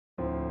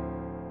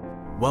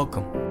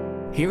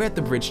Welcome. Here at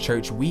the Bridge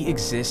Church, we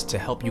exist to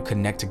help you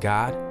connect to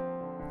God,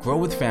 grow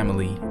with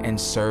family, and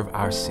serve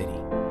our city.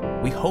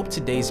 We hope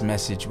today's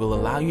message will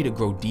allow you to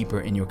grow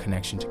deeper in your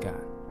connection to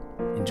God.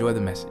 Enjoy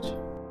the message.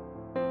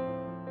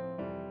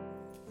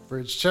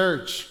 Bridge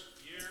Church.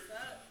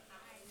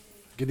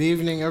 Good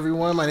evening,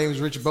 everyone. My name is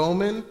Rich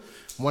Bowman.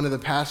 I'm one of the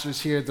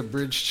pastors here at the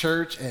Bridge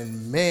Church,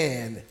 and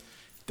man,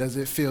 does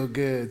it feel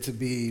good to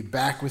be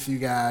back with you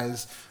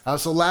guys.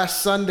 So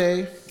last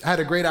Sunday, I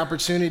had a great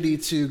opportunity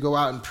to go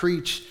out and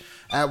preach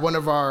at one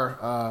of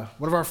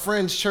our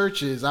friends'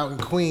 churches out in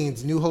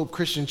Queens, New Hope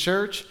Christian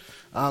Church,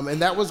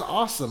 and that was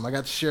awesome. I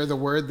got to share the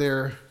word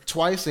there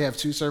twice. They have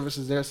 2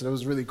 services there, so that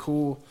was really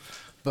cool.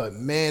 But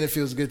man, it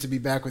feels good to be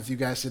back with you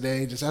guys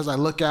today. Just as I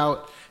look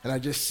out and I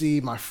just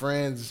see my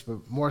friends,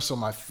 but more so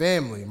my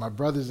family, my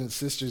brothers and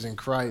sisters in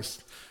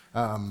Christ,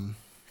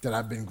 that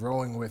I've been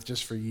growing with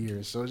just for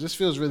years. So it just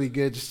feels really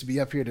good just to be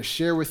up here to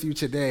share with you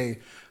today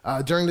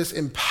during this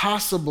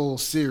Impossible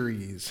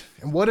series.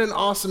 And what an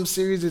awesome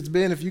series it's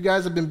been. If you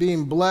guys have been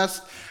being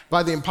blessed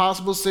by the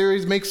Impossible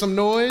series, make some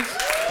noise,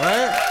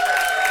 right?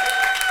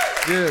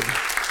 Good.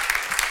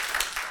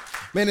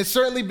 Man, it's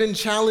certainly been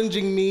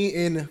challenging me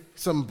in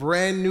some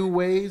brand new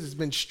ways. It's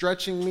been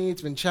stretching me.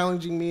 It's been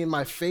challenging me in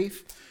my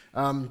faith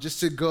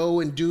just to go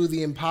and do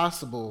the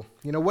impossible.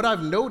 You know, what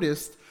I've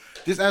noticed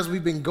just as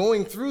we've been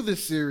going through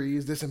this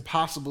series, this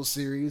Impossible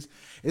series,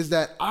 is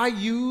that I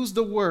use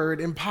the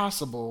word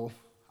impossible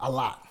a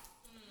lot.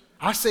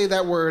 I say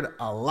that word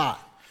a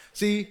lot.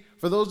 See,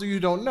 for those of you who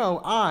don't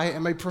know, I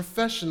am a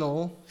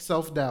professional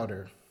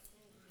self-doubter.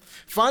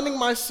 Finding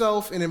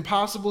myself in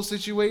impossible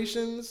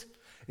situations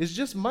is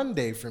just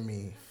Monday for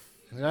me,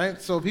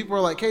 right? So people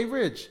are like, hey,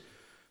 Rich,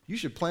 you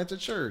should plant a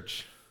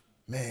church.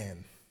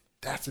 Man,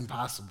 that's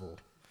impossible.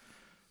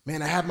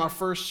 Man, I had my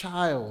first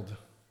child.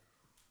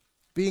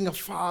 Being a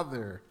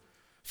father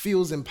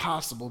feels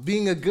impossible.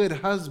 Being a good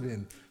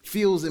husband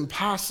feels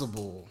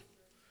impossible.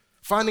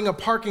 Finding a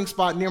parking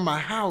spot near my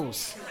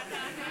house,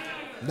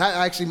 that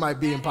actually might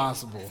be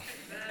impossible,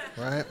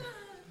 right?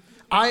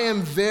 I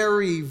am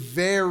very,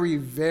 very,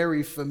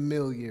 very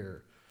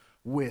familiar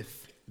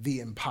with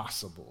the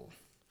impossible.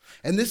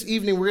 And this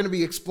evening, we're going to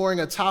be exploring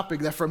a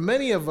topic that for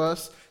many of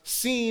us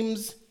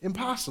seems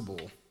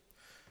impossible.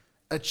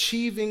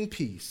 Achieving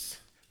peace,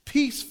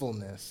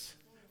 peacefulness,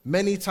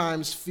 many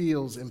times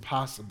feels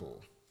impossible.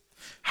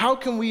 How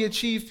can we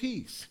achieve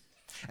peace?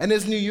 And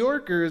as New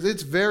Yorkers,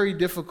 it's very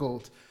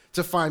difficult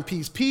to find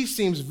peace. Peace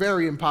seems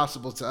very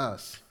impossible to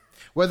us.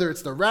 Whether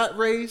it's the rat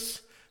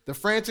race, the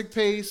frantic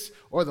pace,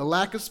 or the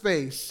lack of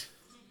space,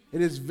 it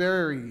is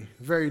very,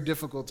 very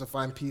difficult to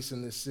find peace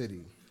in this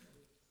city.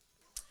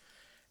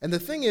 And the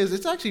thing is,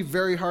 it's actually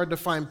very hard to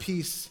find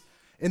peace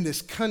in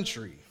this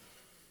country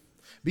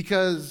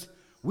because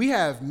we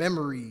have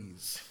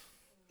memories.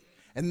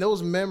 And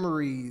those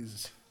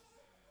memories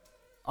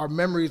are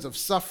memories of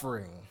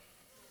suffering.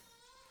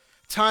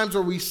 Times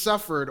where we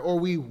suffered, or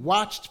we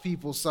watched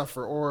people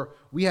suffer, or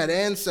we had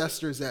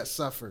ancestors that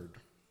suffered.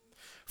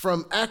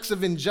 From acts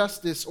of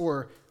injustice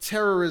or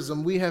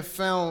terrorism, we have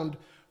found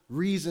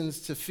reasons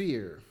to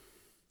fear.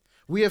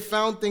 We have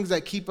found things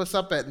that keep us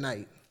up at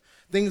night,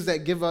 things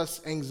that give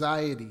us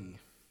anxiety.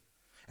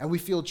 And we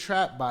feel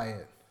trapped by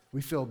it. We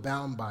feel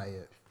bound by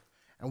it.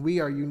 And we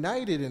are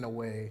united in a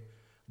way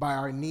by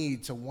our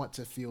need to want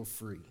to feel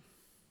free.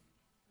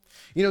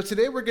 You know,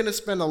 today we're going to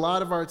spend a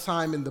lot of our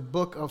time in the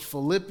book of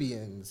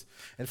Philippians.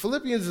 And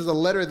Philippians is a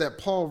letter that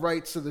Paul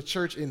writes to the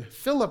church in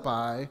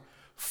Philippi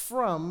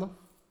from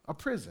a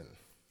prison.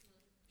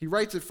 He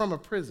writes it from a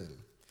prison.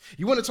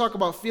 You want to talk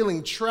about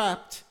feeling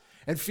trapped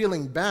and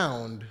feeling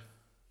bound?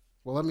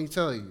 Well, let me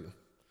tell you.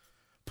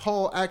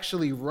 Paul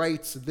actually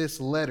writes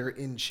this letter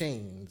in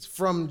chains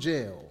from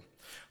jail.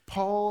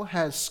 Paul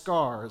has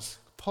scars.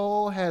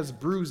 Paul has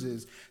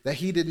bruises that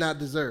he did not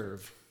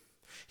deserve.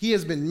 He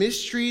has been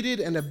mistreated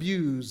and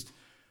abused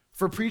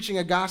for preaching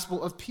a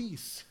gospel of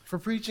peace, for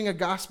preaching a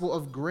gospel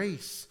of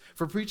grace,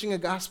 for preaching a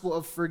gospel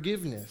of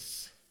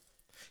forgiveness.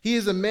 He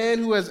is a man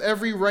who has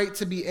every right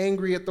to be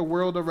angry at the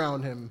world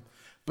around him,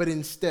 but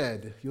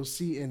instead, you'll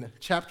see in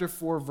chapter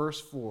 4, verse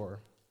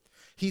 4,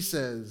 he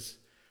says,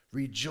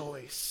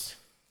 rejoice.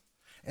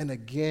 And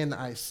again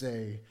I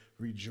say,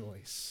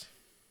 rejoice.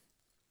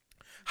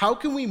 How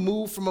can we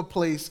move from a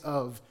place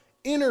of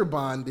inner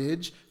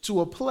bondage to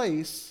a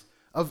place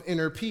of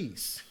inner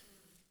peace?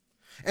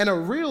 And a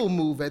real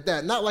move at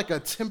that, not like a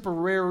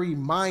temporary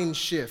mind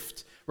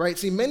shift, right?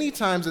 See, many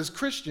times as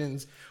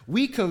Christians,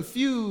 we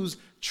confuse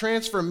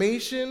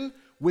transformation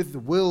with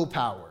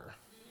willpower,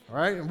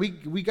 right? And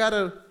we got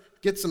to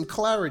get some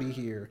clarity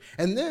here.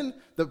 And then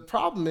the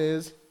problem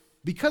is,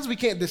 because we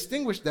can't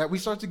distinguish that, we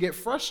start to get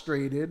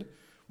frustrated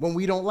when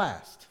we don't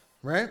last,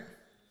 right?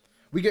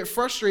 We get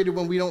frustrated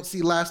when we don't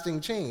see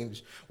lasting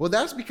change. Well,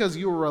 that's because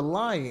you're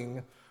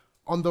relying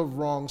on the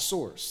wrong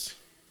source.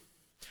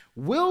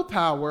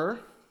 Willpower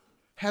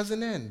has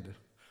an end.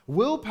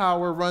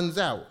 Willpower runs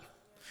out.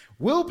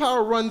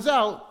 Willpower runs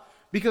out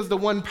because the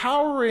one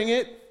powering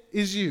it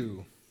is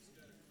you.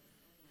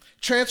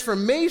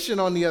 Transformation,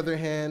 on the other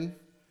hand,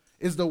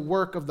 is the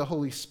work of the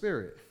Holy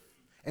Spirit,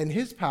 and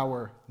his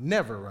power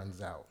never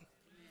runs out.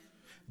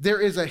 There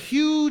is a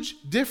huge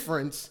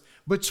difference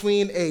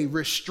between a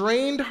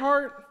restrained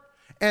heart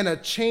and a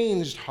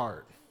changed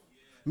heart.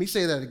 Let me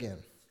say that again.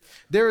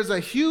 There is a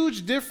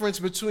huge difference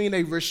between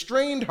a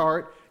restrained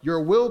heart, your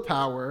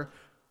willpower,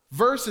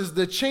 versus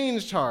the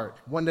changed heart,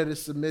 one that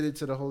is submitted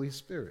to the Holy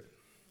Spirit.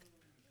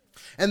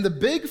 And the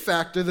big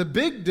factor, the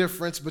big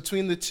difference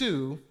between the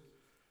two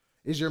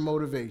is your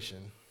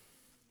motivation.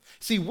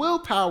 See,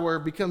 willpower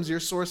becomes your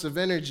source of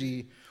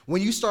energy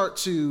when you start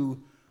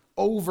to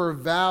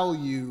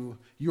overvalue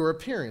your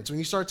appearance, when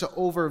you start to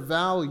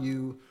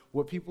overvalue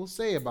what people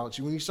say about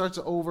you, when you start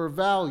to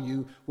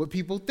overvalue what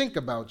people think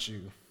about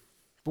you.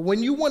 But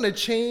when you want to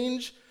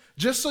change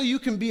just so you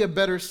can be a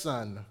better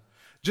son,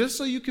 just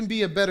so you can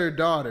be a better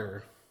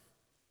daughter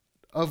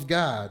of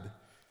God,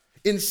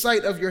 in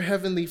sight of your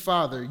heavenly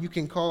Father, you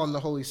can call on the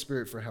Holy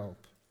Spirit for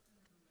help.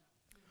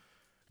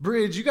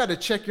 Bridge, you got to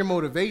check your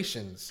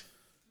motivations.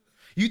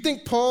 You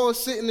think Paul is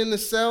sitting in the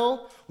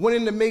cell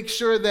wanting to make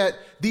sure that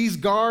these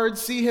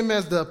guards see him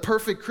as the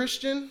perfect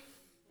Christian?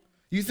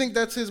 You think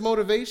that's his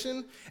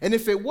motivation? And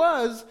if it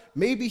was,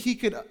 maybe he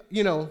could,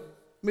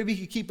 maybe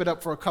he could keep it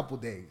up for a couple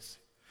days,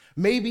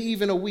 maybe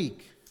even a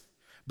week.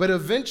 But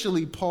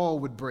eventually, Paul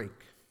would break.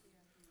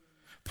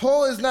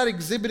 Paul is not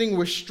exhibiting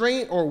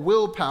restraint or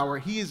willpower.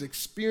 He is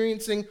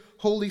experiencing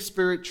Holy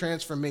Spirit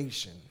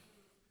transformation,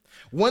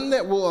 one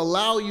that will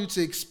allow you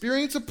to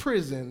experience a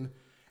prison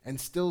and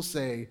still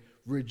say,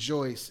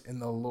 rejoice in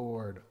the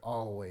Lord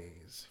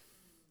always.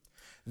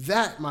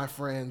 That, my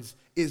friends,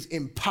 is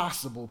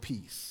impossible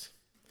peace.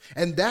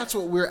 And that's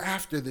what we're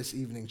after this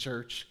evening,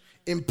 church.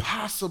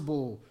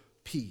 Impossible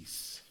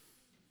peace.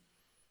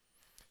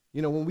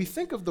 When we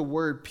think of the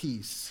word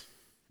peace,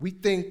 we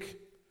think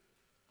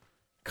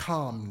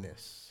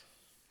calmness.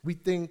 We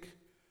think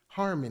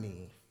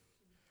harmony.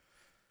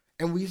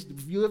 And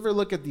if you ever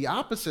look at the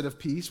opposite of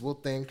peace, we'll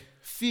think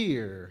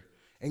fear,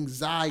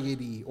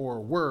 anxiety,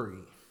 or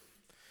worry.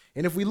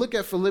 And if we look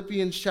at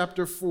Philippians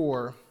chapter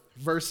 4,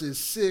 verses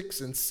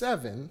 6 and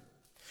 7,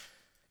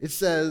 it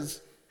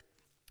says,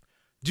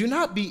 do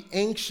not be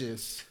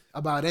anxious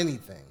about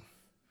anything,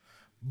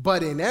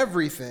 but in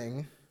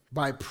everything,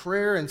 by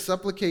prayer and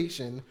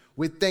supplication,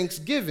 with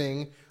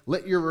thanksgiving,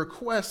 let your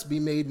requests be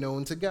made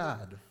known to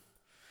God.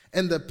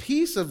 And the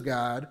peace of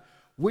God,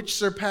 which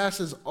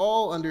surpasses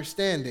all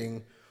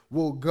understanding,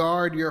 will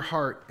guard your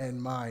heart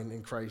and mind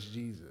in Christ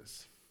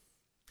Jesus.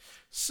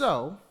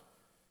 So,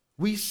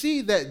 we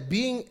see that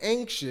being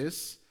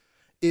anxious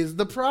is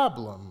the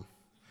problem,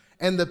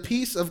 and the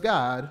peace of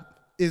God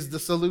is the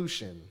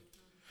solution.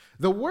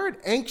 The word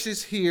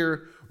anxious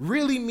here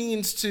really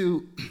means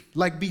to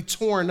be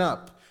torn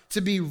up,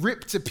 to be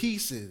ripped to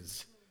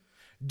pieces,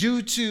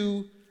 due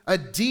to a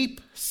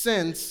deep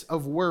sense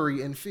of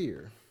worry and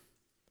fear.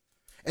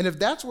 And if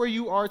that's where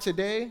you are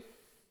today,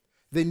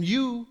 then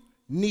you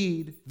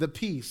need the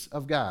peace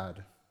of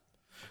God.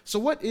 So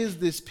what is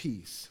this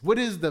peace? What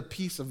is the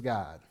peace of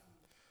God?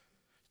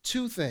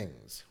 Two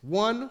things.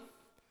 One,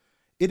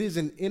 it is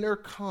an inner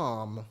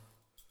calm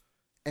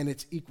and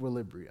its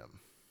equilibrium.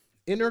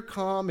 Inner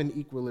calm and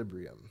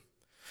equilibrium.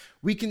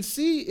 We can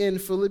see in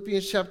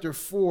Philippians chapter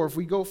 4, if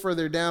we go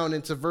further down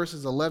into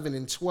verses 11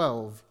 and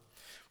 12,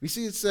 we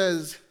see it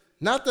says,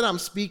 not that I'm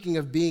speaking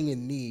of being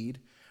in need,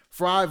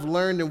 for I've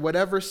learned in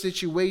whatever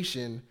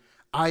situation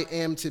I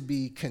am to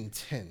be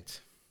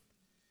content.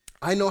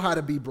 I know how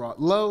to be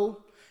brought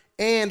low,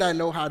 and I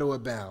know how to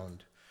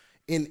abound.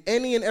 In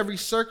any and every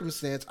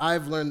circumstance,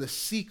 I've learned the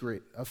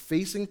secret of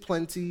facing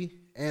plenty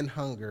and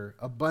hunger,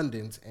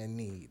 abundance and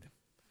need.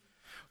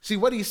 See,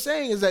 what he's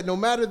saying is that no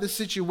matter the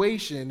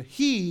situation,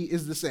 he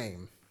is the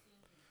same,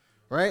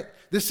 right?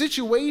 The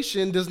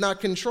situation does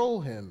not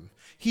control him.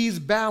 He's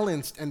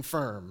balanced and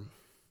firm,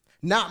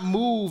 not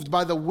moved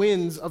by the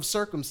winds of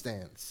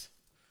circumstance.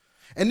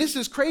 And this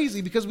is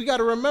crazy because we got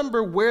to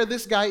remember where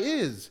this guy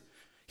is.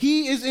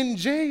 He is in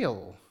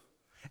jail,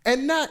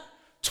 and not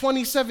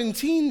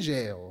 2017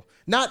 jail,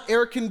 not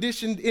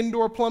air-conditioned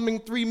indoor plumbing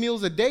 3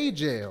 meals a day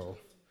jail.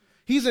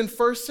 He's in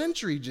first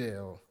century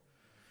jail.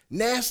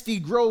 Nasty,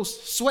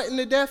 gross, sweating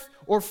to death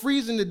or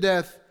freezing to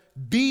death,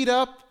 beat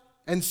up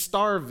and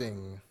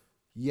starving,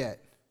 yet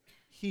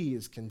he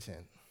is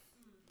content.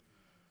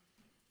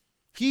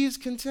 He is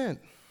content.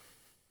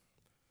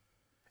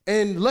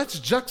 And let's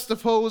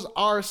juxtapose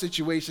our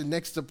situation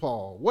next to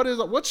Paul.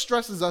 What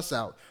stresses us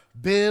out?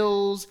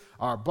 Bills,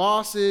 our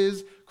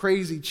bosses,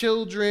 crazy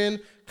children,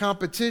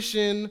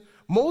 competition.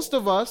 Most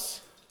of us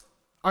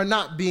are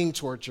not being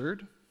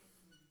tortured.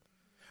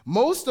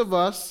 Most of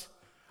us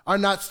are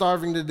not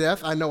starving to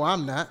death. I know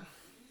I'm not,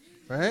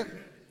 right?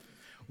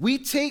 We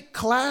take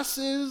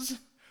classes,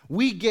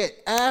 we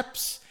get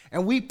apps,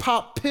 and we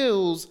pop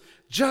pills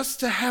just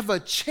to have a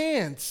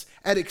chance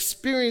at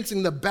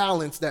experiencing the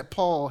balance that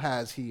Paul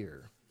has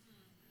here.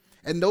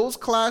 And those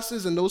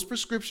classes and those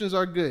prescriptions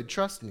are good,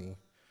 trust me.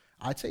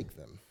 I take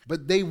them,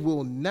 but they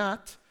will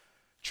not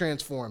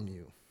transform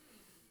you.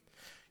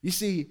 You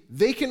see,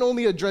 they can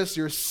only address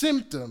your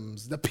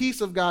symptoms. The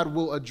peace of God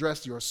will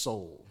address your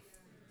soul.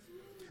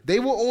 They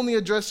will only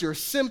address your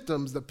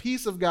symptoms. The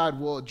peace of God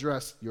will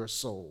address your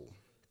soul.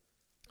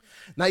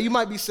 Now, you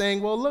might be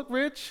saying, well, look,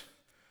 Rich,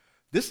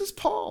 this is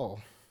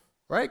Paul,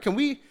 right? Can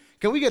we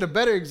get a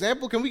better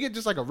example? Can we get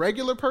just like a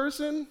regular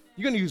person?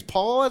 You're going to use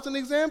Paul as an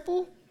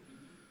example?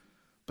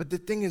 But the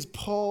thing is,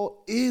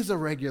 Paul is a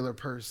regular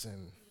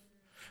person.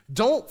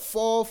 Don't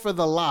fall for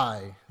the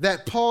lie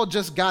that Paul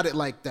just got it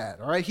like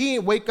that, all right? He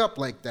didn't wake up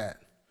like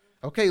that,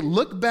 okay?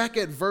 Look back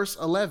at verse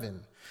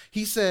 11.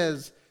 He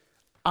says,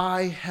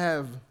 I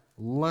have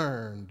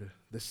learned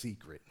the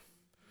secret.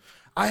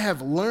 I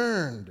have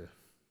learned.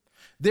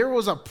 There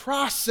was a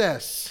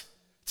process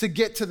to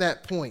get to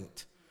that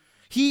point.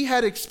 He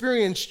had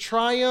experienced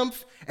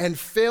triumph and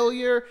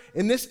failure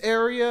in this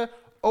area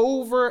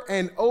over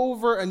and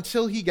over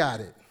until he got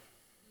it.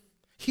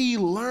 He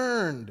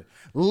learned.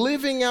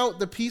 Living out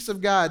the peace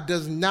of God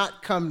does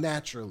not come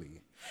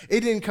naturally.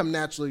 It didn't come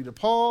naturally to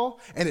Paul,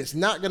 and it's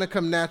not going to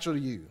come natural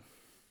to you.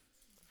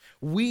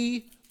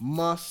 We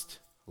must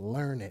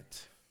learn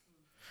it.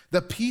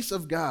 The peace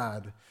of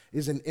God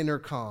is an inner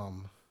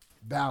calm,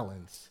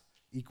 balance,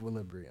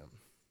 equilibrium.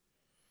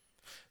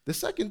 The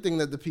second thing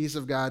that the peace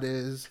of God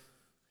is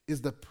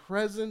the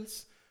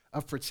presence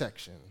of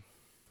protection.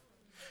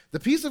 The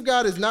peace of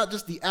God is not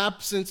just the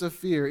absence of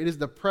fear, it is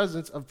the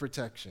presence of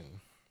protection.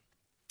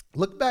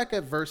 Look back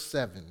at verse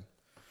 7.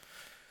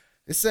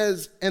 It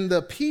says, and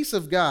the peace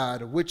of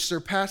God, which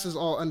surpasses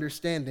all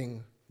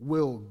understanding,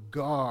 will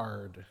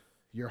guard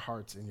your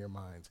hearts and your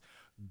minds.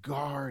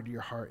 Guard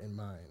your heart and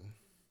mind.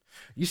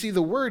 You see,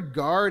 the word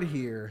guard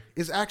here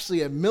is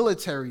actually a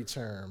military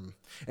term,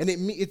 and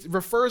it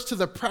refers to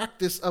the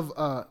practice of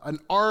an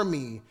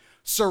army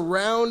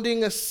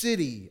surrounding a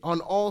city on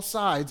all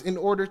sides in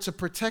order to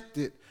protect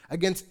it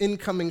against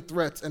incoming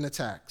threats and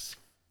attacks.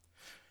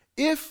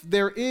 If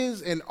there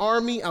is an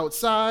army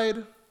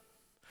outside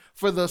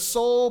for the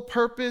sole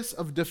purpose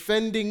of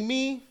defending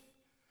me,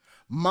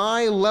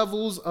 my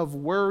levels of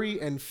worry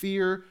and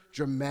fear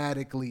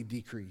dramatically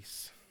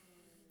decrease.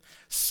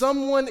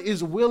 Someone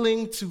is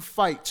willing to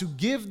fight, to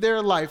give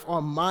their life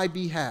on my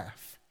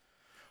behalf.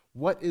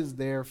 What is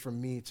there for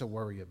me to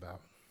worry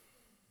about?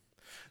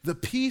 The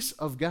peace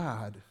of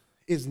God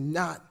is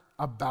not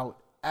about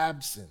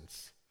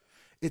absence.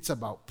 It's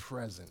about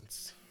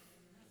presence.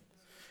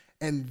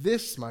 And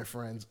this, my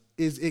friends,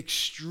 is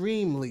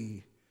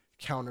extremely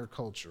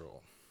countercultural.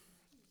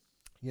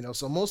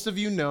 So most of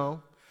you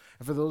know,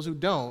 and for those who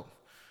don't,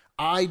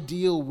 I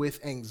deal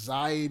with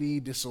anxiety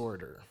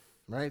disorder,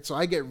 right? So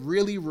I get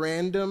really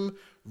random,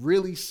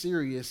 really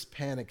serious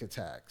panic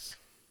attacks.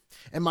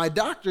 And my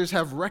doctors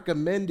have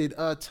recommended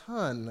a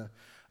ton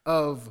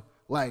of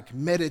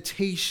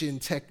meditation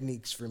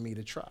techniques for me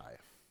to try.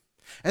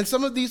 And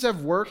some of these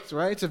have worked,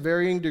 right, to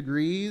varying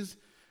degrees.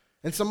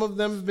 And some of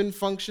them have been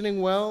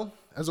functioning well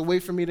as a way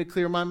for me to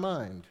clear my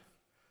mind.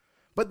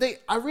 But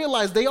I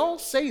realize they all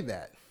say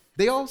that.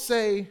 They all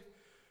say,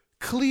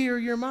 clear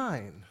your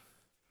mind,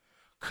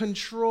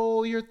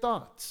 control your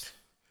thoughts,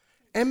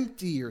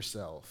 empty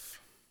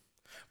yourself.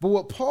 But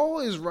what Paul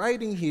is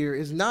writing here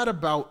is not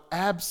about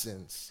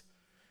absence.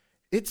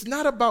 It's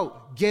not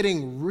about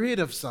getting rid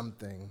of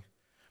something,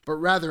 but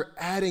rather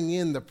adding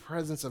in the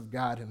presence of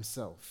God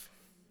himself.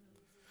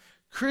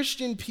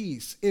 Christian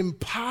peace,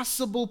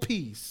 impossible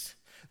peace,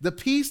 the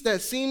peace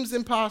that seems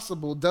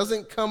impossible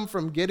doesn't come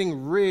from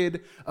getting rid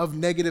of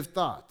negative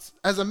thoughts.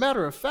 As a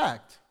matter of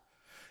fact,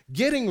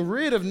 getting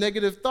rid of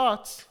negative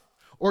thoughts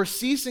or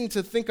ceasing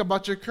to think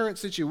about your current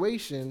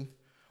situation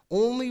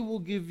only will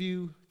give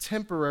you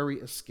temporary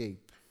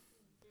escape.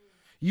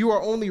 You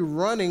are only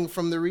running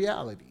from the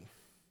reality.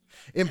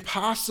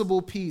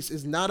 Impossible peace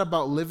is not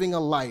about living a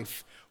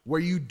life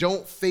where you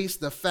don't face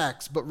the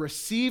facts, but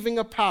receiving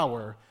a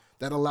power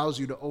that allows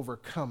you to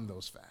overcome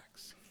those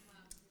facts.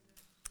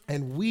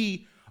 And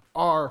we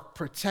are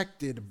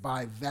protected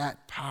by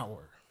that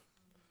power.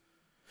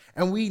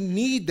 And we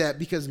need that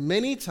because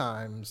many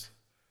times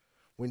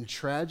when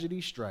tragedy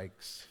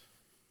strikes,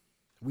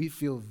 we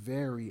feel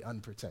very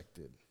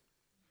unprotected,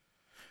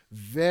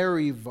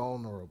 very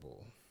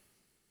vulnerable.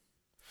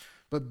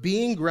 But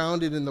being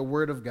grounded in the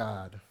Word of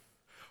God,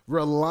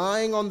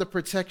 relying on the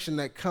protection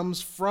that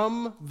comes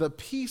from the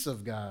peace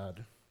of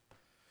God,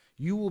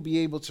 you will be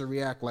able to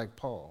react like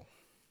Paul.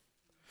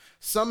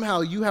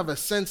 Somehow you have a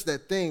sense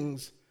that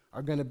things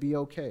are going to be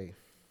okay.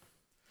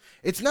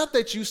 It's not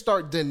that you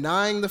start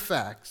denying the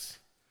facts.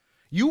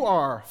 You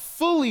are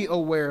fully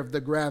aware of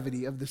the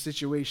gravity of the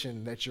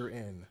situation that you're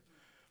in,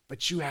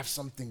 but you have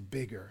something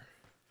bigger.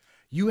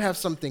 You have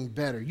something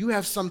better. You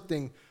have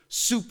something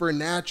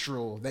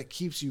supernatural that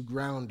keeps you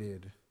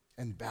grounded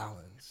and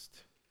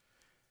balanced.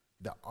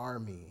 The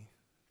army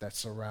that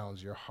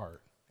surrounds your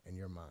heart and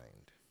your mind.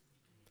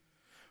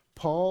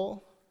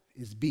 Paul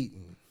is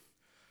beaten,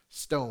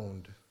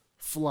 stoned,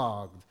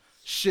 flogged,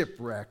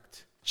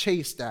 shipwrecked,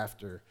 chased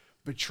after,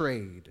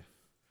 betrayed.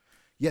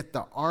 Yet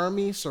the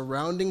army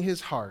surrounding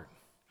his heart,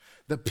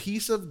 the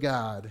peace of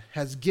God,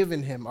 has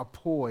given him a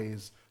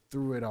poise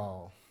through it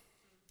all.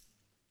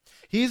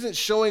 He isn't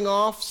showing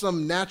off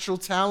some natural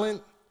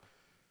talent,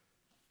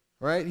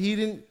 right? He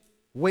didn't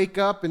wake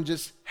up and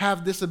just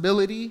have this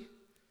ability.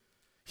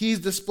 He's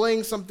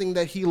displaying something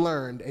that he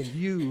learned, and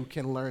you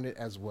can learn it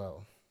as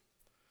well.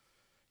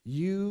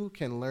 You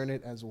can learn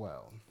it as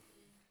well.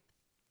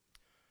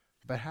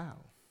 But how?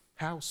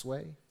 How,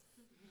 Sway?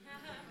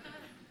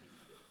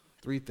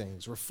 3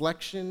 things: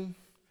 reflection,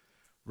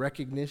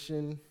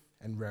 recognition,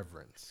 and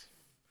reverence.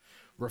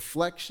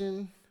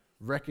 Reflection,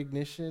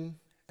 recognition,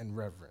 and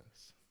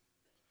reverence.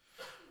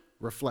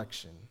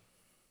 Reflection.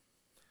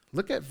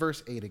 Look at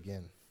verse 8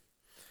 again.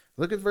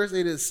 Look at verse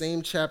 8 of the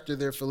same chapter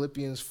there,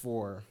 Philippians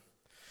 4.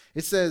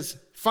 It says,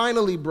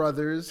 "Finally,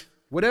 brothers,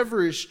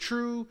 whatever is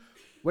true,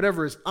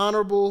 whatever is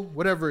honorable,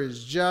 whatever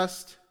is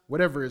just,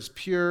 whatever is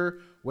pure,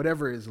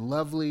 whatever is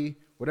lovely,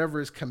 whatever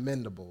is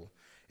commendable,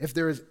 if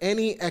there is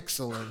any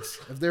excellence,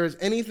 if there is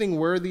anything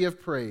worthy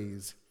of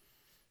praise,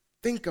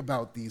 think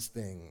about these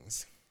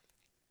things."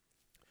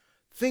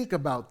 Think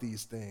about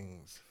these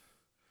things.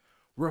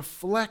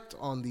 Reflect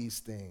on these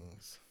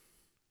things.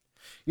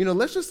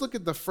 Let's just look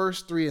at the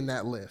first 3 in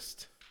that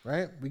list,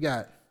 right? We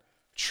got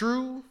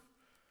true,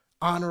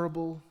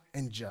 honorable,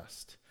 and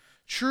just.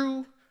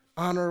 True,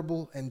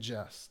 honorable, and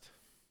just.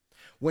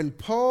 When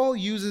Paul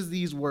uses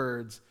these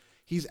words,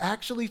 he's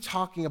actually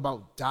talking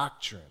about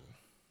doctrine.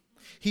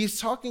 He's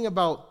talking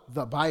about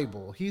the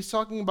Bible. He's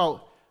talking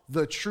about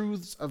the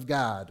truths of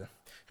God,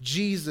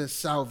 Jesus,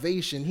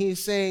 salvation.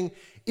 He's saying,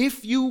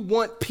 if you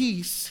want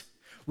peace,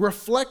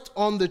 reflect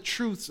on the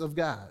truths of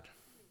God.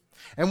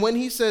 And when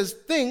he says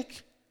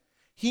think,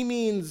 he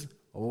means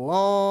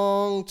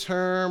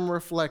long-term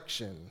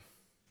reflection.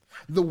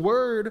 The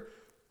word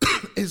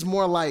is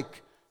more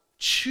like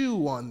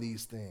chew on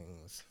these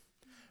things,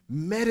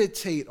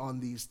 meditate on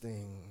these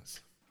things.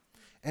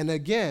 And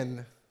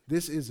again,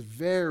 this is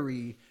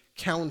very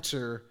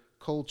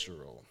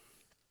countercultural.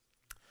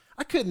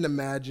 I couldn't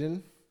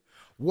imagine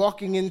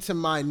walking into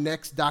my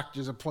next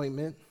doctor's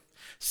appointment,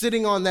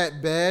 sitting on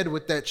that bed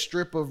with that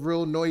strip of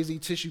real noisy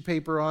tissue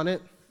paper on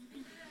it,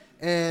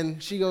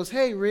 and she goes,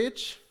 "Hey,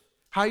 Rich,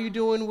 how you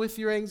doing with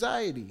your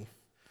anxiety?"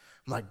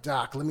 I'm like,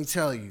 "Doc, let me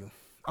tell you,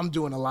 I'm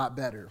doing a lot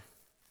better."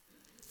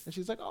 And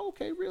she's like, "Oh,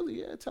 okay, really?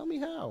 Yeah, tell me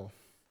how.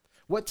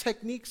 What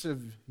techniques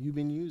have you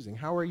been using?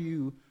 How are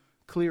you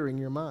clearing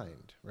your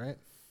mind," right?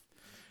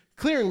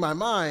 Clearing my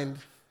mind?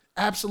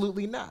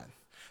 Absolutely not.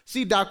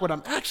 See, Doc, what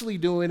I'm actually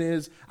doing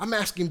is I'm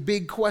asking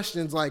big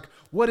questions like,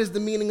 what is the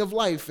meaning of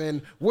life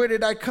and where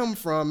did I come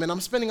from? And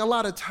I'm spending a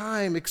lot of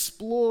time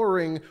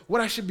exploring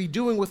what I should be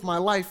doing with my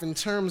life in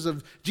terms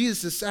of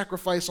Jesus'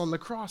 sacrifice on the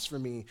cross for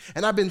me.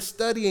 And I've been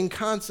studying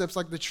concepts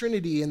like the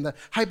Trinity and the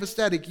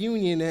hypostatic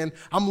union, and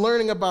I'm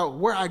learning about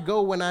where I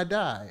go when I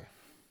die.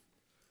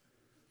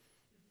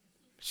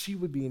 She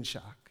would be in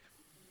shock.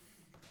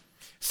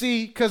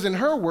 See, because in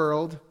her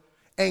world,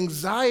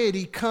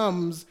 anxiety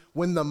comes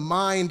when the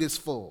mind is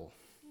full.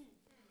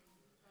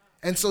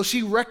 And so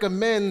she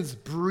recommends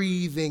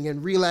breathing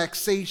and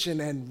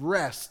relaxation and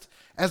rest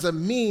as a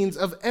means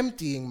of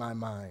emptying my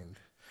mind.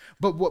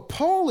 But what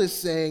Paul is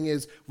saying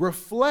is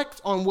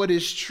reflect on what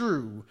is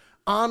true,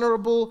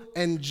 honorable,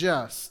 and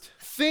just.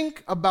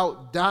 Think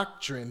about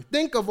doctrine.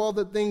 Think of all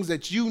the things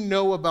that you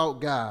know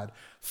about God.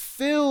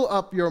 Fill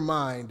up your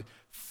mind.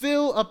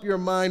 Fill up your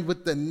mind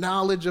with the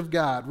knowledge of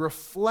God.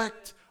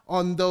 Reflect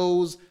on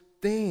those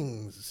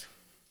things.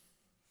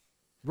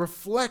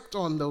 Reflect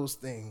on those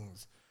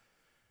things,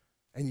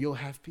 and you'll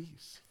have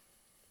peace.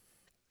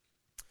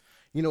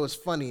 It's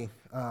funny.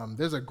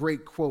 There's a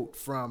great quote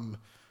from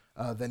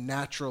the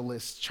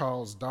naturalist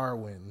Charles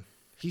Darwin.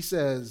 He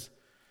says,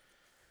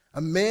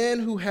 "A man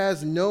who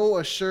has no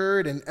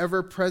assured and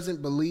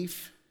ever-present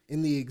belief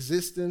in the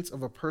existence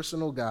of a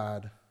personal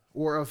God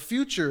or a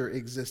future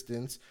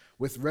existence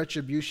with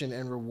retribution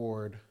and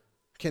reward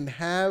can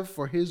have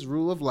for his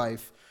rule of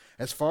life,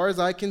 as far as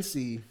I can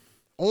see,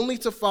 only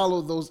to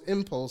follow those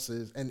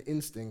impulses and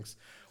instincts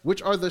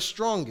which are the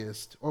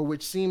strongest or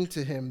which seem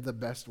to him the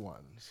best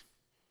ones."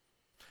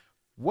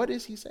 What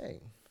is he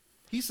saying?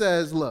 He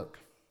says, look,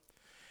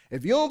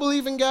 if you don't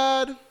believe in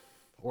God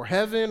or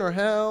heaven or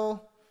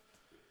hell,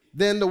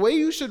 then the way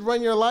you should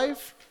run your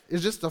life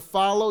is just to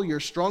follow your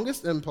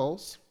strongest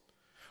impulse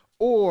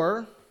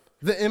or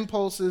the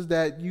impulses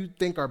that you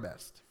think are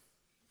best.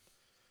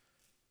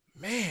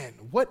 Man,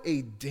 what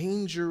a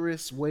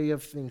dangerous way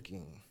of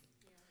thinking.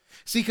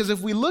 See, because if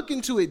we look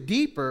into it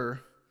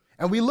deeper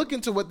and we look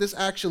into what this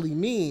actually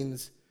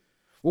means,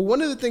 well,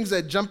 one of the things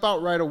that jump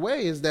out right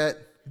away is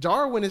that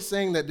Darwin is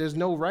saying that there's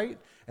no right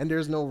and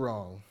there's no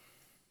wrong.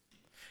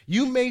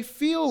 You may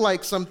feel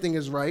like something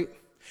is right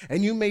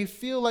and you may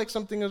feel like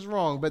something is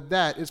wrong, but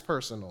that is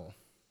personal.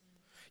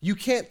 You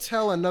can't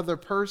tell another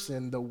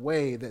person the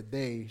way that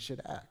they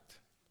should act.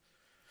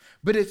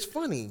 But it's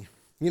funny,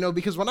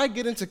 because when I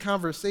get into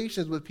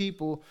conversations with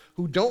people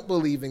who don't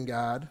believe in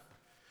God,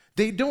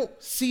 they don't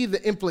see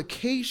the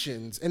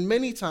implications, and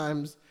many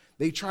times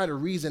they try to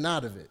reason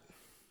out of it.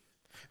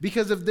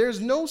 Because if there's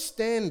no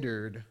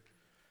standard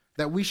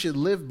that we should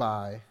live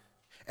by,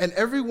 and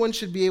everyone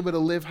should be able to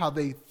live how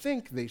they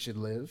think they should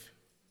live,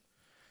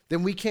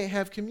 then we can't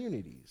have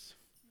communities.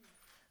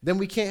 Then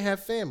we can't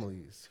have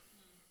families.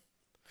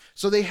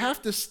 So they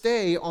have to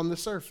stay on the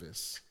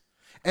surface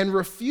and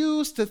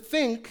refuse to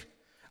think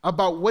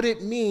about what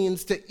it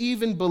means to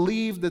even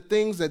believe the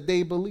things that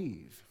they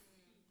believe.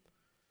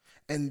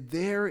 And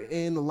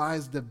therein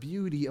lies the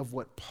beauty of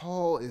what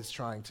Paul is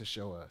trying to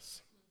show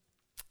us.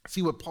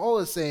 See, what Paul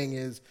is saying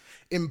is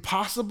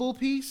impossible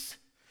peace,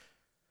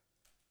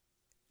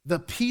 the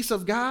peace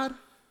of God,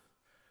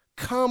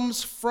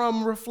 comes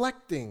from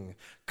reflecting,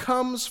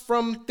 comes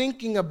from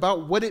thinking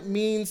about what it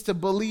means to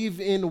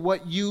believe in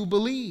what you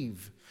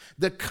believe.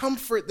 The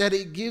comfort that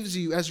it gives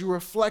you as you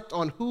reflect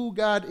on who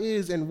God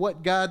is and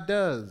what God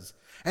does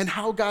and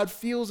how God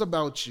feels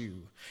about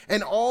you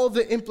and all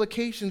the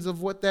implications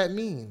of what that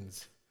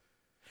means.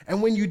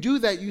 And when you do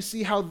that, you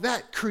see how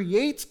that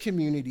creates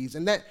communities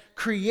and that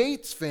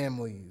creates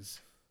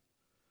families.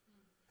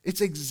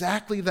 It's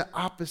exactly the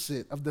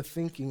opposite of the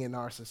thinking in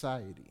our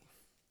society.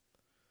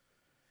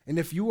 And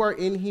if you are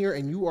in here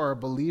and you are a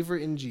believer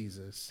in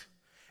Jesus,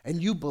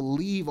 and you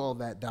believe all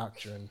that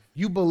doctrine,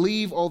 you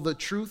believe all the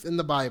truth in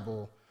the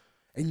Bible,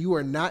 and you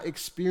are not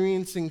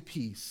experiencing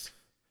peace,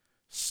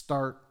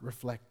 start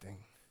reflecting.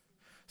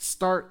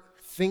 Start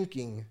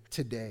thinking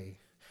today.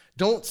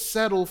 Don't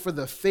settle for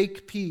the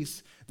fake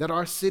peace that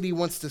our city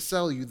wants to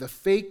sell you, the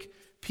fake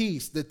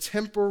peace, the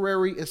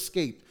temporary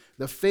escape,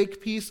 the fake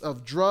peace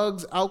of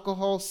drugs,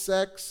 alcohol,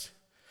 sex.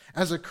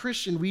 As a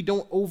Christian, we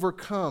don't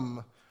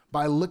overcome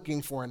by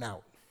looking for an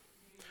out.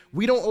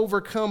 We don't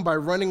overcome by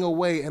running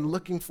away and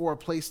looking for a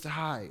place to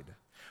hide.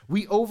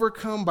 We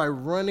overcome by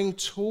running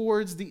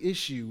towards the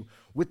issue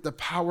with the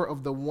power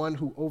of the one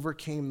who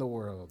overcame the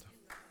world.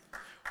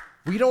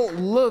 We don't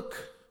look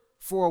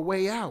for a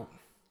way out.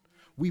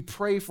 We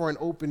pray for an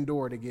open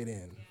door to get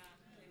in.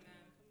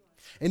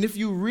 And if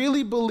you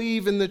really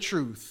believe in the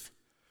truth,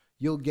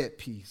 you'll get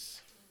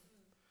peace.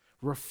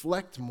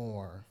 Reflect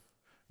more.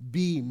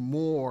 Be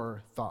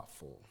more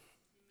thoughtful.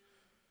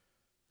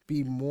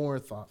 Be more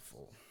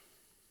thoughtful.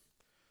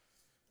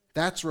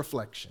 That's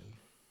reflection.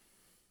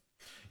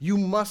 You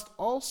must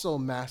also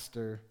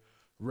master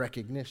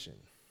recognition.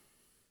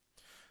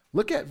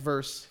 Look at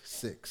verse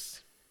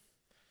 6.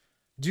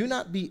 Do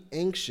not be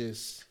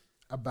anxious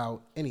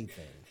about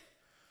anything,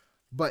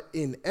 but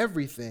in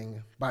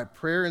everything, by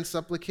prayer and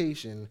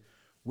supplication,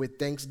 with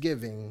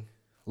thanksgiving,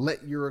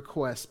 let your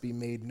requests be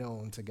made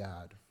known to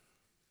God.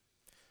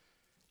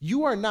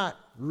 You are not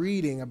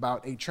reading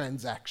about a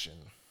transaction.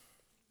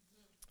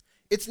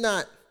 It's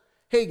not,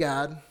 hey,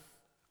 God,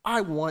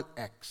 I want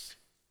X.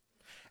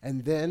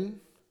 And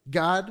then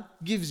God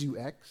gives you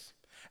X.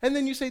 And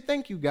then you say,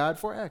 thank you, God,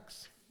 for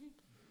X.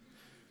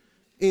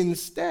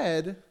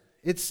 Instead,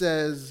 it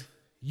says,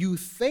 you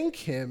thank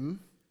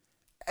him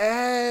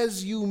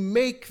as you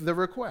make the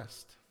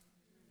request.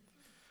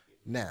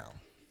 Now,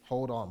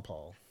 hold on,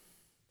 Paul.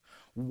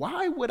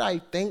 Why would I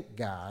thank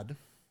God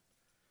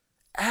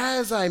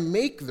as I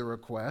make the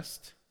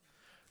request?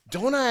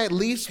 Don't I at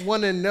least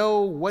want to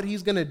know what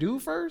he's going to do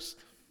first?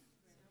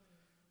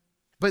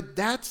 But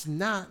that's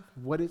not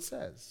what it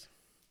says.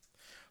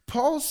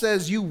 Paul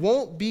says you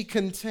won't be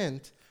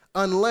content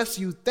unless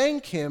you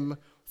thank him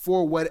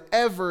for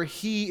whatever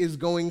he is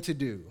going to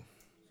do.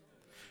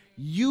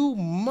 You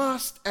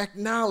must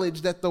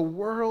acknowledge that the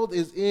world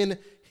is in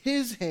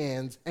his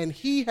hands and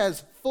he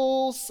has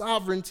full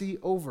sovereignty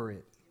over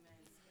it.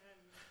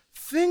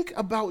 Think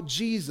about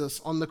Jesus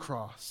on the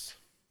cross.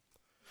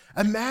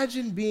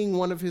 Imagine being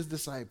one of his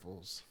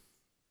disciples.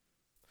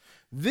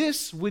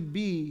 This would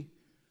be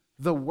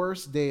the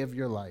worst day of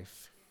your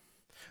life.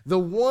 The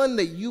one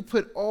that you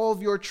put all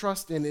of your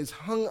trust in is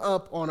hung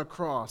up on a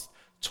cross,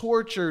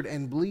 tortured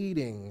and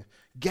bleeding,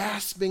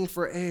 gasping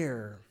for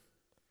air.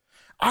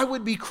 I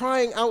would be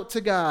crying out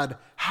to God,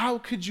 how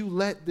could you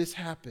let this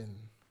happen?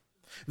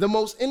 The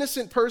most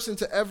innocent person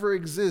to ever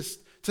exist,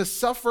 to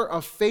suffer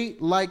a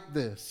fate like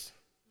this.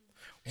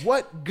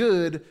 What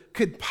good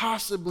could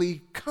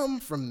possibly come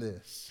from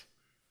this?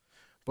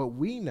 But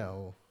we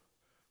know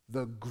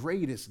the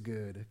greatest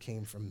good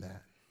came from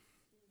that.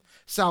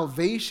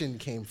 Salvation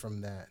came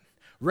from that.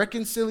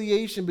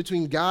 Reconciliation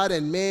between God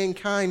and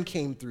mankind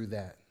came through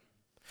that.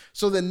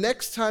 So the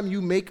next time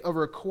you make a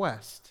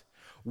request,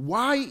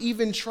 why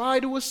even try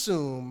to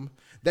assume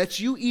that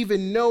you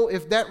even know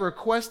if that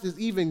request is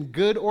even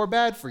good or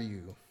bad for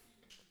you?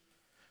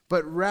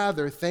 But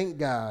rather thank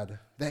God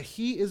that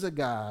he is a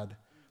God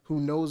who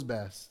knows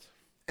best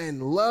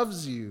and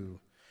loves you,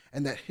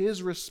 and that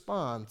his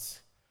response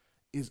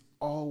is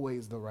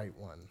always the right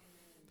one.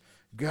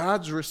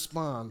 God's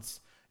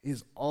response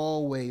is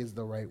always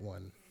the right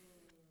one.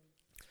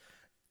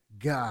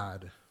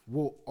 God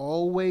will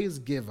always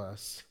give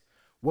us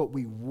what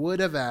we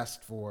would have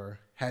asked for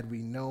had we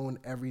known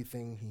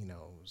everything he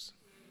knows.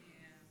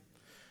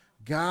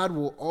 God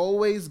will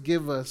always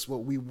give us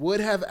what we would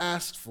have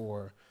asked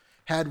for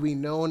had we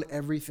known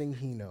everything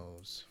he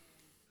knows.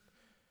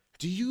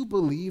 Do you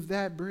believe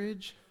that,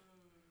 Bridge?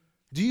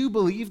 Do you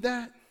believe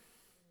that?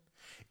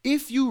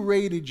 If you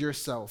rated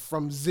yourself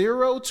from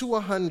 0 to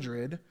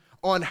 100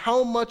 on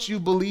how much you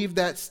believe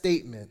that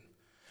statement,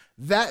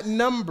 that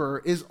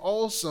number is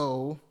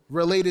also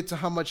related to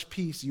how much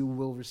peace you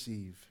will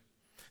receive.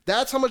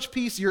 That's how much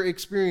peace you're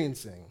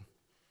experiencing.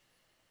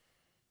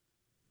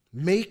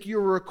 Make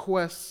your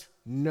requests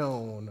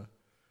known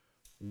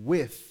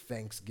with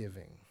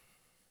thanksgiving.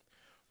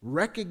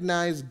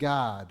 Recognize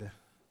God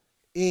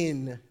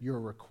in your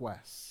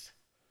requests.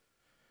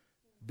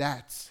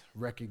 That's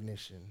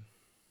recognition.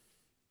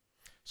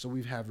 So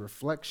we've had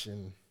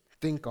reflection,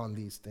 think on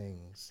these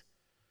things.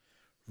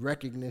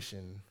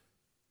 Recognition,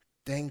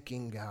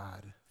 thanking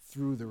God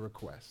through the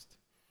request.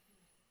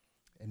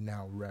 And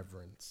now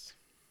reverence.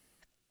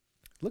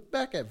 Look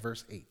back at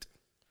verse 8.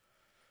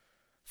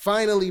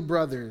 Finally,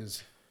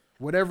 brothers,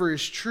 whatever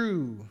is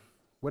true,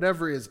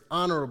 whatever is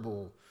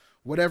honorable,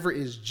 whatever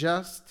is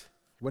just,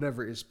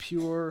 whatever is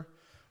pure,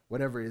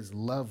 whatever is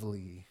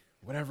lovely,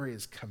 whatever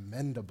is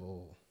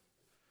commendable.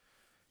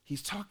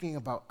 He's talking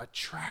about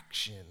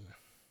attraction.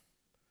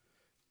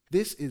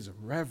 This is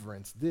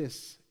reverence.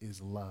 This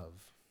is love.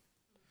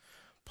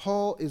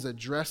 Paul is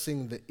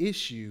addressing the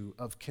issue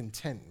of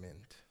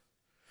contentment.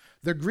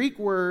 The Greek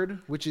word,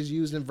 which is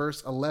used in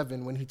verse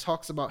 11 when he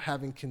talks about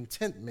having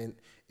contentment,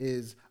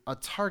 is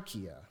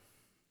autarkia.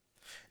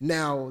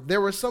 Now,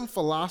 there were some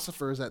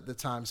philosophers at the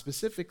time,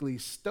 specifically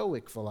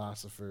Stoic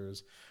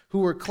philosophers, who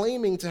were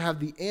claiming to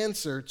have the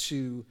answer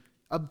to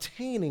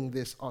obtaining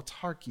this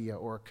autarkia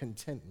or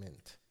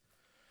contentment.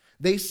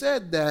 They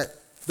said that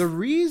the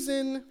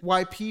reason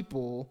why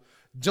people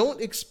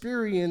don't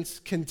experience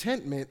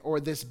contentment or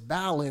this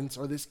balance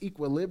or this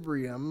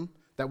equilibrium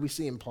that we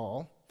see in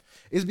Paul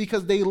is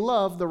because they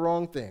love the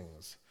wrong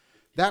things.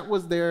 That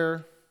was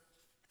their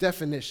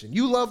definition.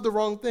 You love the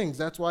wrong things.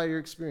 That's why you're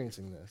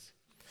experiencing this.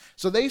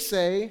 So they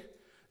say,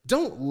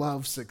 don't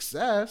love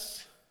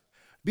success,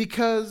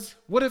 because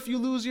what if you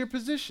lose your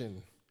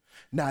position?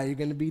 Now you're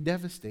going to be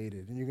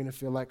devastated and you're going to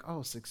feel like,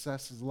 oh,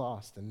 success is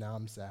lost and now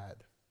I'm sad.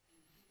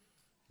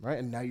 Right?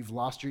 And now you've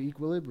lost your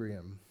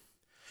equilibrium.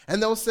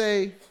 And they'll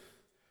say,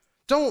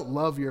 don't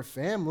love your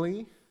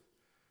family,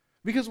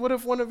 because what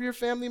if one of your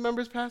family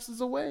members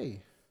passes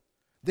away?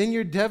 Then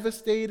you're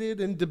devastated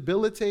and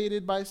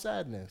debilitated by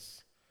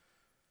sadness.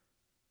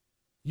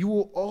 You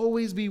will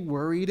always be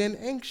worried and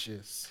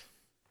anxious.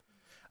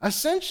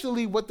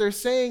 Essentially, what they're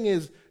saying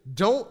is,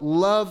 don't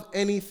love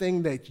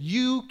anything that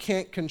you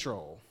can't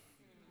control.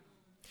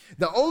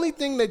 The only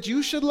thing that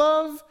you should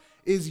love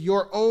is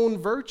your own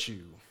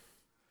virtue,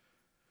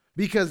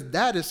 because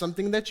that is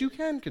something that you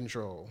can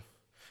control.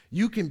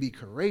 You can be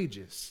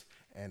courageous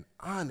and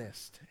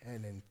honest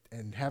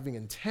and having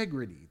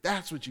integrity.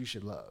 That's what you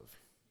should love.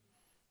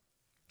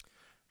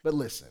 But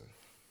listen,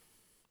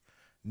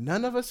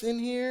 none of us in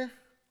here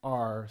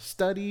are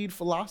studied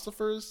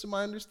philosophers, to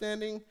my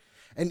understanding,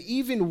 and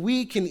even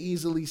we can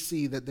easily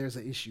see that there's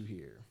an issue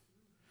here.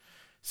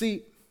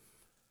 See,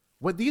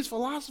 what these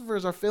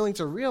philosophers are failing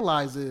to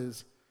realize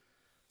is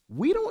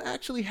we don't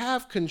actually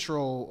have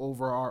control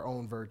over our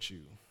own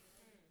virtue.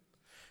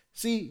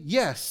 See,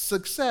 yes,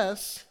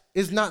 success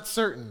is not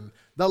certain.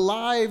 The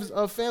lives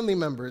of family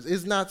members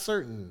is not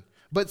certain.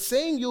 But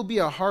saying you'll be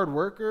a hard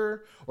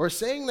worker, or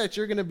saying that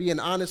you're going to be an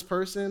honest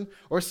person,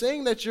 or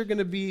saying that you're going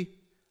to be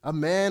a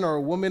man or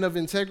a woman of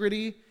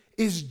integrity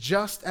is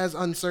just as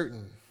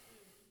uncertain.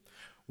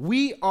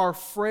 We are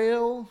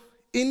frail,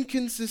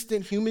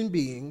 inconsistent human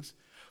beings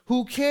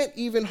who can't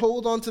even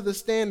hold on to the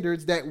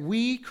standards that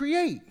we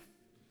create,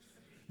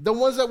 the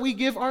ones that we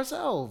give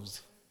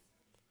ourselves.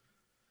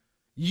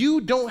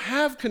 You don't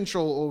have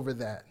control over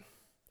that.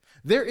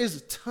 There is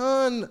a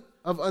ton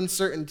of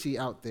uncertainty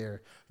out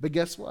there, but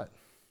guess what?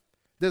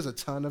 There's a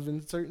ton of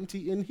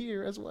uncertainty in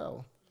here as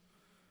well.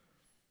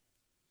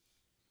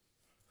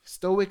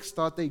 Stoics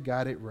thought they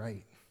got it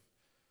right.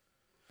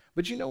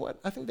 But you know what?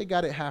 I think they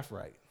got it half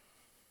right.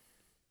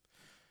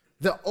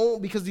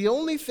 Because the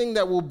only thing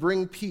that will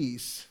bring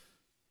peace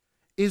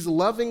is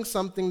loving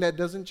something that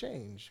doesn't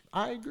change.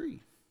 I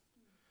agree.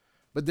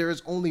 But there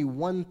is only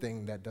one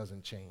thing that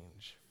doesn't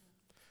change.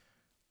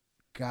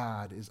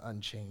 God is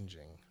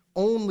unchanging.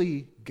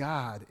 Only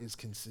God is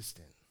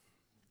consistent.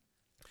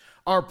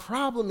 Our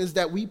problem is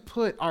that we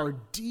put our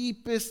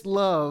deepest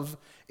love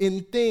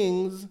in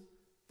things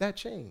that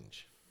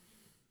change.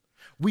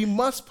 We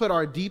must put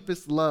our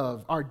deepest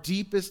love, our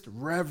deepest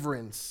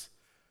reverence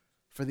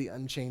for the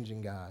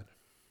unchanging God.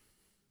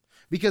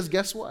 Because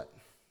guess what?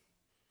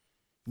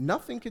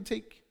 Nothing can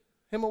take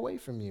him away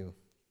from you.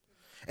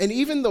 And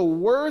even the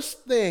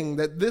worst thing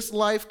that this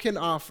life can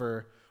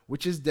offer,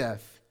 which is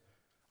death,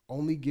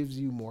 only gives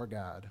you more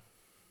God.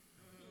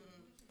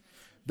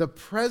 The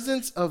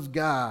presence of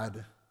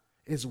God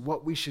is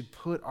what we should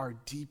put our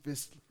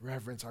deepest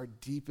reverence, our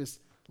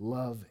deepest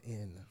love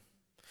in.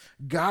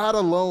 God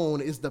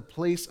alone is the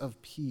place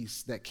of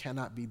peace that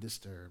cannot be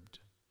disturbed.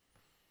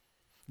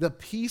 The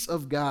peace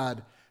of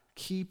God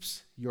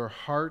keeps your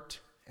heart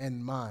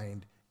and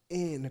mind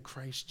in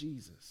Christ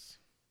Jesus.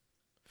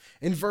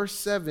 In verse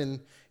 7,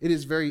 it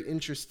is very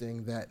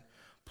interesting that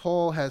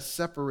Paul has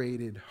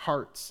separated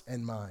hearts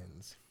and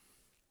minds.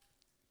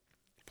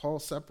 Paul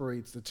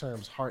separates the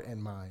terms heart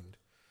and mind.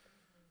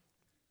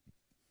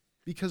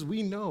 Because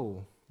we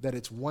know that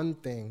it's one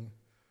thing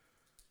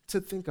to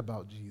think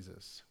about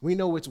Jesus. We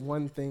know it's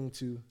one thing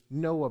to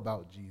know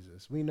about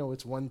Jesus. We know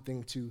it's one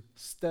thing to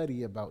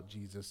study about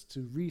Jesus,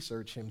 to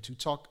research him, to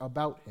talk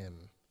about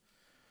him.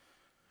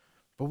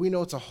 But we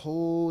know it's a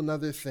whole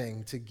nother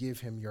thing to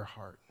give him your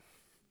heart,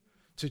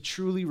 to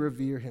truly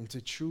revere him, to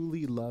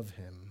truly love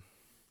him,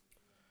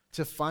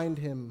 to find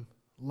him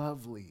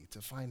lovely,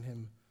 to find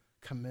him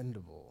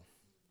commendable.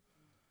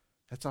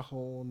 That's a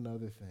whole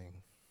nother thing.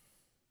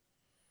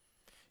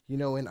 You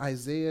know, in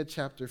Isaiah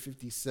chapter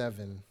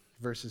 57,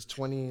 verses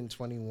 20 and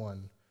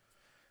 21,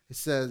 it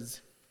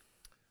says,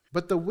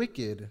 "But the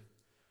wicked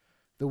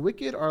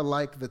are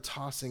like the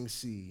tossing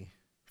sea,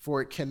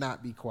 for it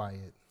cannot be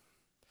quiet.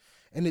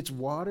 And its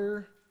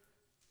water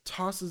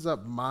tosses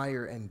up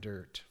mire and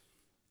dirt.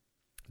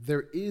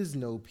 There is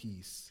no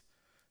peace,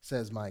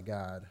 says my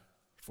God,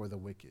 for the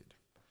wicked."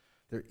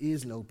 There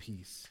is no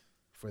peace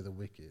for the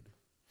wicked.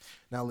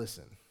 Now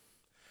listen,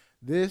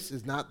 this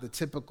is not the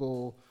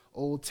typical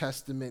Old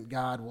Testament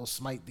God will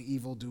smite the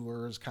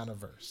evildoers kind of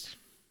verse.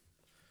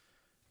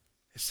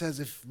 It says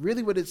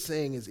what it's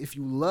saying is if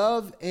you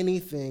love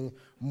anything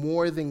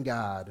more than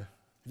God,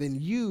 then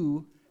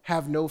you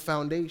have no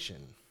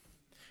foundation.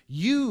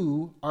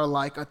 You are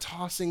like a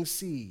tossing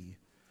sea,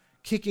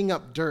 kicking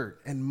up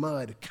dirt and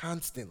mud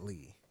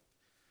constantly.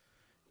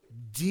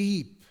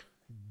 Deep,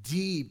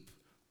 deep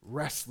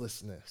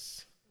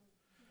restlessness.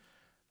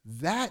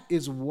 That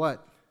is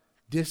what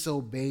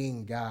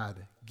disobeying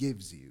God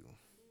gives you.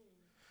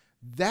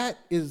 That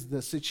is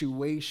the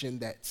situation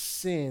that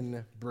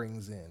sin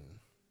brings in.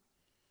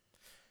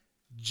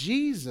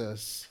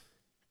 Jesus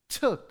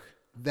took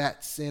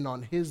that sin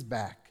on his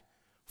back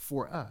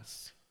for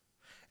us.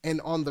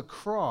 And on the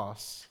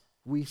cross,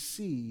 we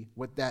see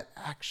what that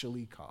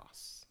actually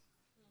costs.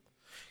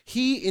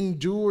 He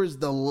endures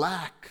the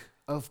lack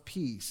of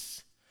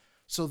peace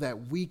so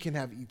that we can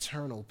have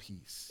eternal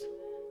peace.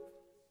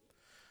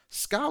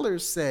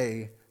 Scholars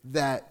say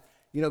that,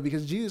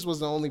 because Jesus was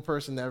the only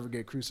person to ever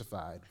get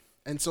crucified.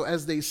 And so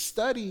as they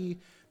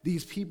study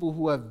these people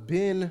who have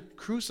been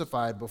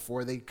crucified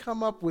before, they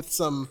come up with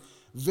some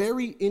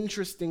very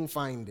interesting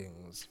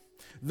findings.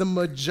 The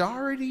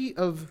majority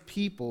of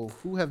people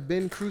who have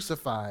been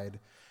crucified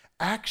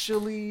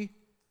actually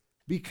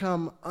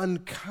become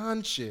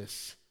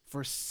unconscious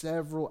for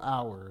several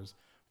hours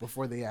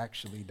before they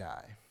actually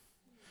die.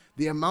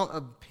 The amount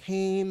of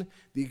pain,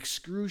 the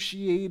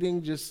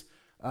excruciating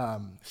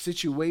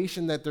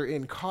situation that they're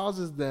in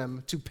causes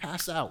them to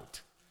pass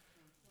out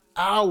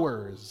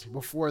hours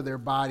before their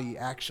body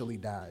actually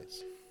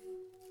dies.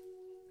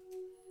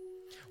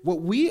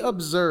 What we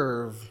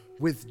observe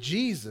with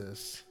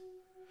Jesus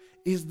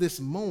is this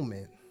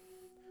moment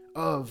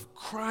of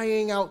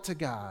crying out to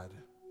God,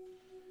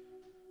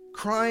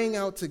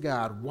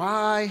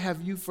 "Why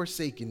have you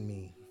forsaken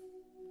me?"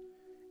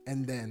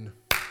 And then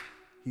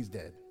he's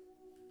dead.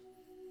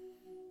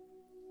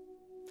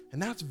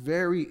 And that's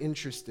very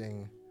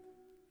interesting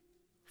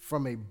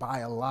from a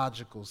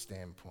biological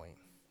standpoint.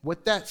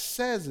 What that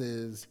says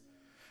is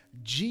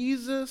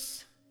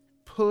Jesus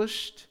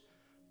pushed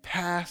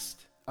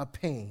past a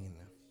pain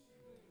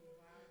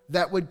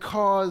that would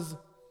cause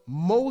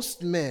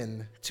most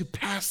men to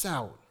pass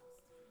out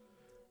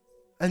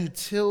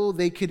until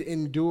they could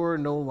endure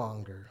no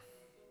longer.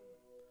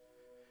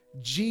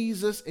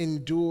 Jesus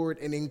endured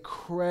an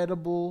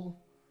incredible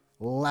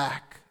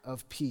lack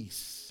of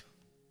peace,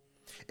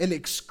 an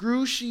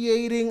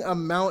excruciating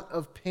amount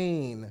of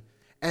pain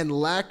and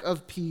lack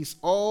of peace,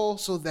 all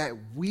so that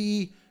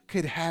we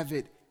could have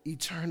it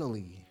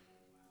eternally.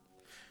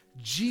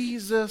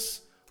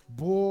 Jesus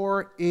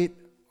bore it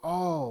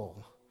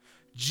all.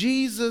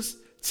 Jesus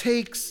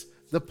takes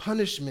the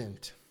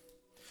punishment.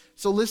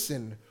 So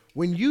listen,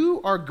 when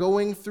you are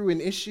going through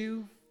an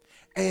issue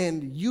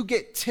and you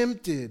get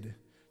tempted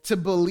to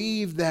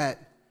believe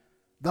that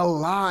the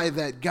lie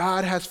that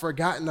God has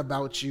forgotten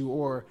about you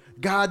or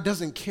God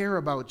doesn't care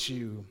about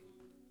you,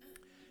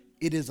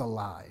 it is a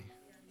lie.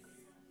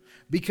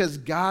 Because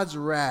God's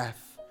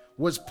wrath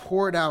was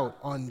poured out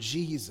on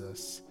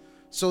Jesus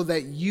so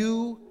that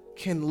you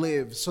can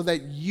live, so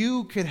that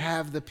you could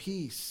have the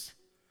peace.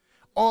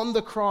 On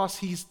the cross,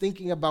 he's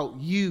thinking about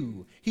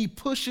you. He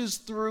pushes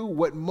through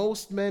what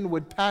most men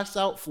would pass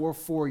out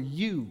for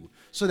you,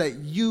 so that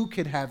you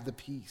could have the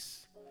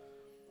peace.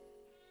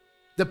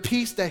 The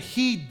peace that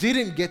he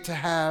didn't get to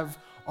have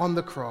on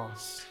the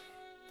cross.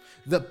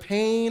 The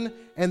pain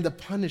and the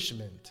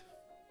punishment.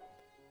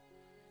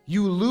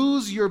 You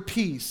lose your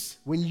peace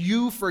when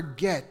you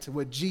forget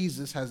what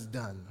Jesus has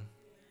done.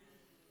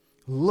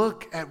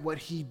 Look at what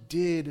he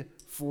did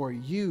for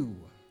you.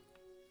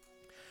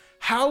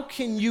 How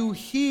can you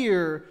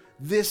hear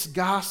this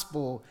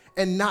gospel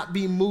and not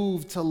be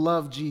moved to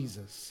love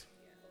Jesus?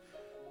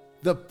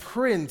 The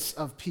Prince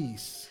of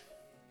Peace.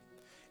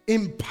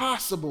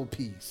 Impossible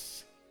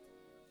peace.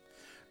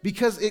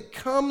 Because it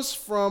comes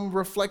from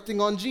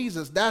reflecting on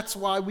Jesus. That's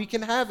why we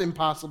can have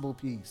impossible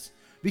peace.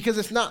 Because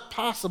it's not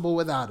possible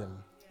without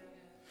him.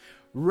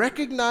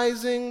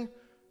 Recognizing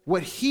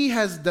what he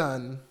has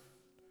done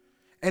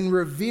and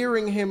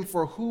revering him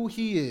for who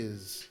he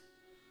is,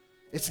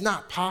 it's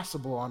not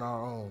possible on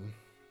our own.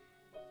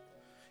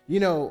 You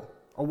know,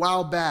 a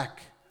while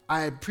back,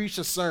 I had preached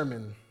a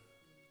sermon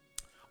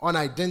on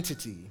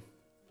identity.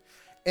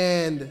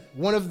 And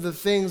one of the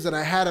things that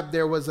I had up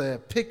there was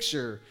a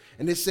picture,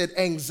 and it said,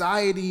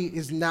 "Anxiety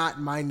is not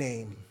my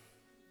name."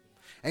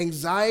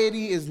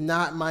 Anxiety is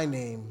not my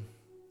name.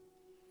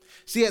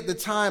 See, at the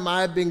time,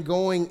 I had been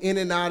going in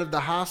and out of the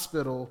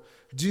hospital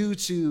due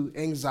to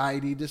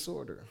anxiety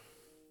disorder.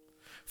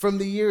 From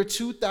the year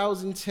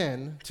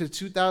 2010 to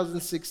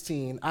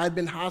 2016, I had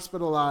been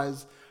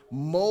hospitalized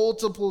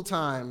multiple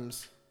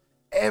times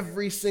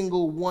every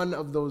single one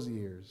of those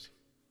years.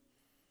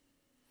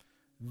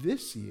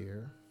 This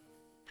year,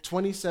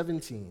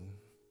 2017,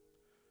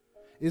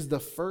 is the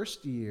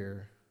first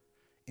year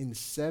in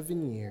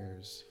 7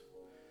 years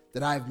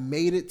that I've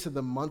made it to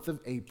the month of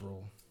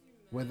April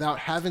without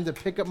having to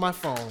pick up my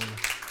phone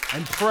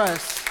and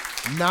press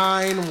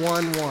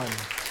 911.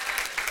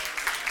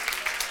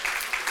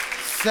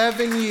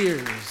 7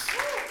 years.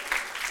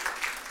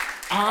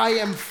 I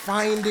am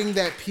finding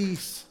that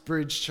peace,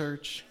 Bridge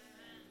Church.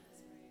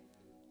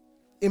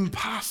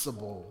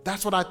 Impossible.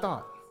 That's what I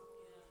thought.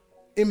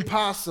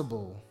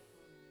 Impossible.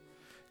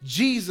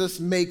 Jesus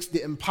makes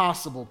the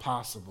impossible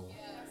possible.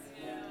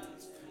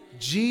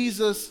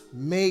 Jesus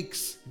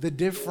makes the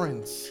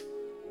difference.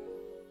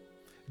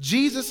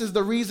 Jesus is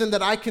the reason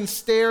that I can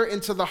stare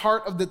into the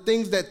heart of the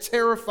things that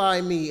terrify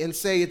me and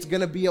say it's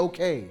going to be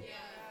okay.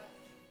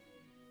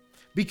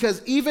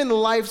 Because even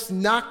life's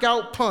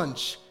knockout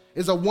punch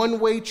is a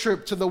one-way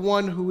trip to the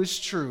one who is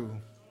true,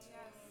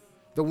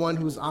 the one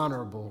who is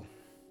honorable,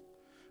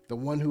 the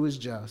one who is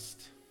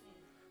just,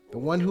 the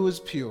one who is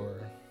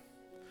pure,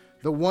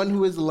 the one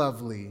who is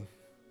lovely,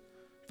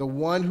 the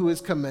one who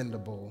is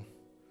commendable,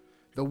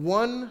 the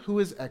one who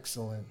is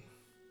excellent,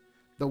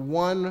 the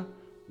one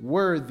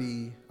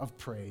worthy of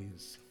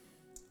praise.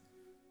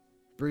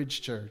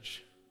 Bridge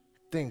Church,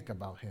 think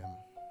about him.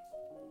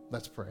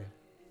 Let's pray.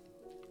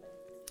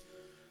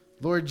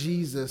 Lord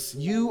Jesus,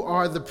 you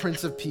are the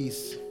Prince of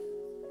Peace.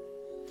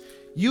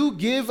 You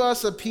give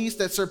us a peace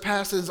that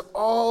surpasses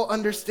all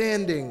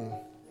understanding.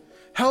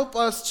 Help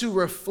us to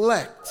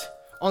reflect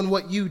on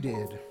what you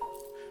did,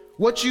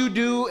 what you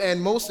do,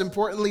 and most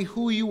importantly,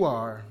 who you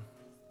are.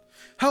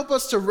 Help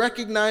us to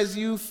recognize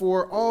you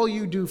for all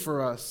you do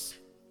for us,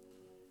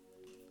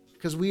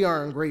 because we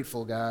are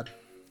ungrateful, God.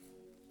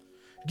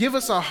 Give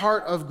us a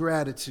heart of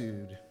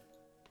gratitude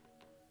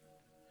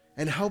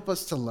and help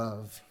us to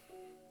love.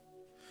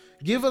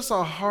 Give us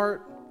a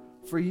heart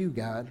for you,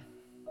 God,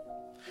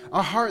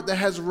 a heart that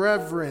has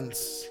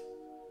reverence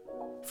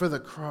for the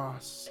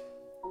cross,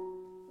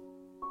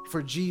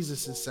 for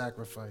Jesus'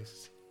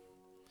 sacrifice.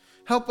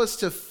 Help us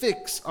to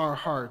fix our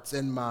hearts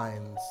and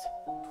minds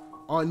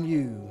on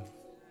you.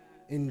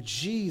 In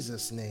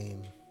Jesus'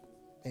 name,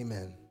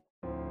 amen.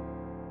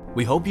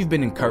 We hope you've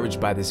been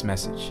encouraged by this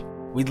message.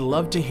 We'd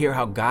love to hear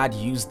how God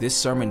used this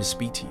sermon to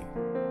speak to you.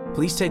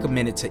 Please take a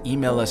minute to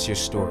email us your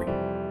story.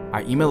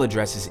 Our email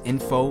address is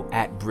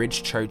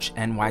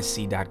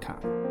info@bridgechurchnyc.com.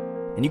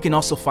 And you can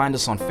also find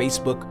us on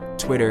Facebook,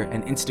 Twitter,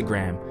 and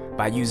Instagram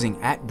by using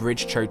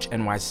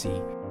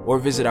 @bridgechurchnyc or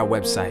visit our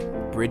website,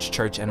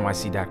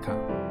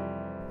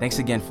 bridgechurchnyc.com. Thanks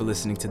again for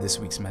listening to this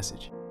week's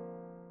message.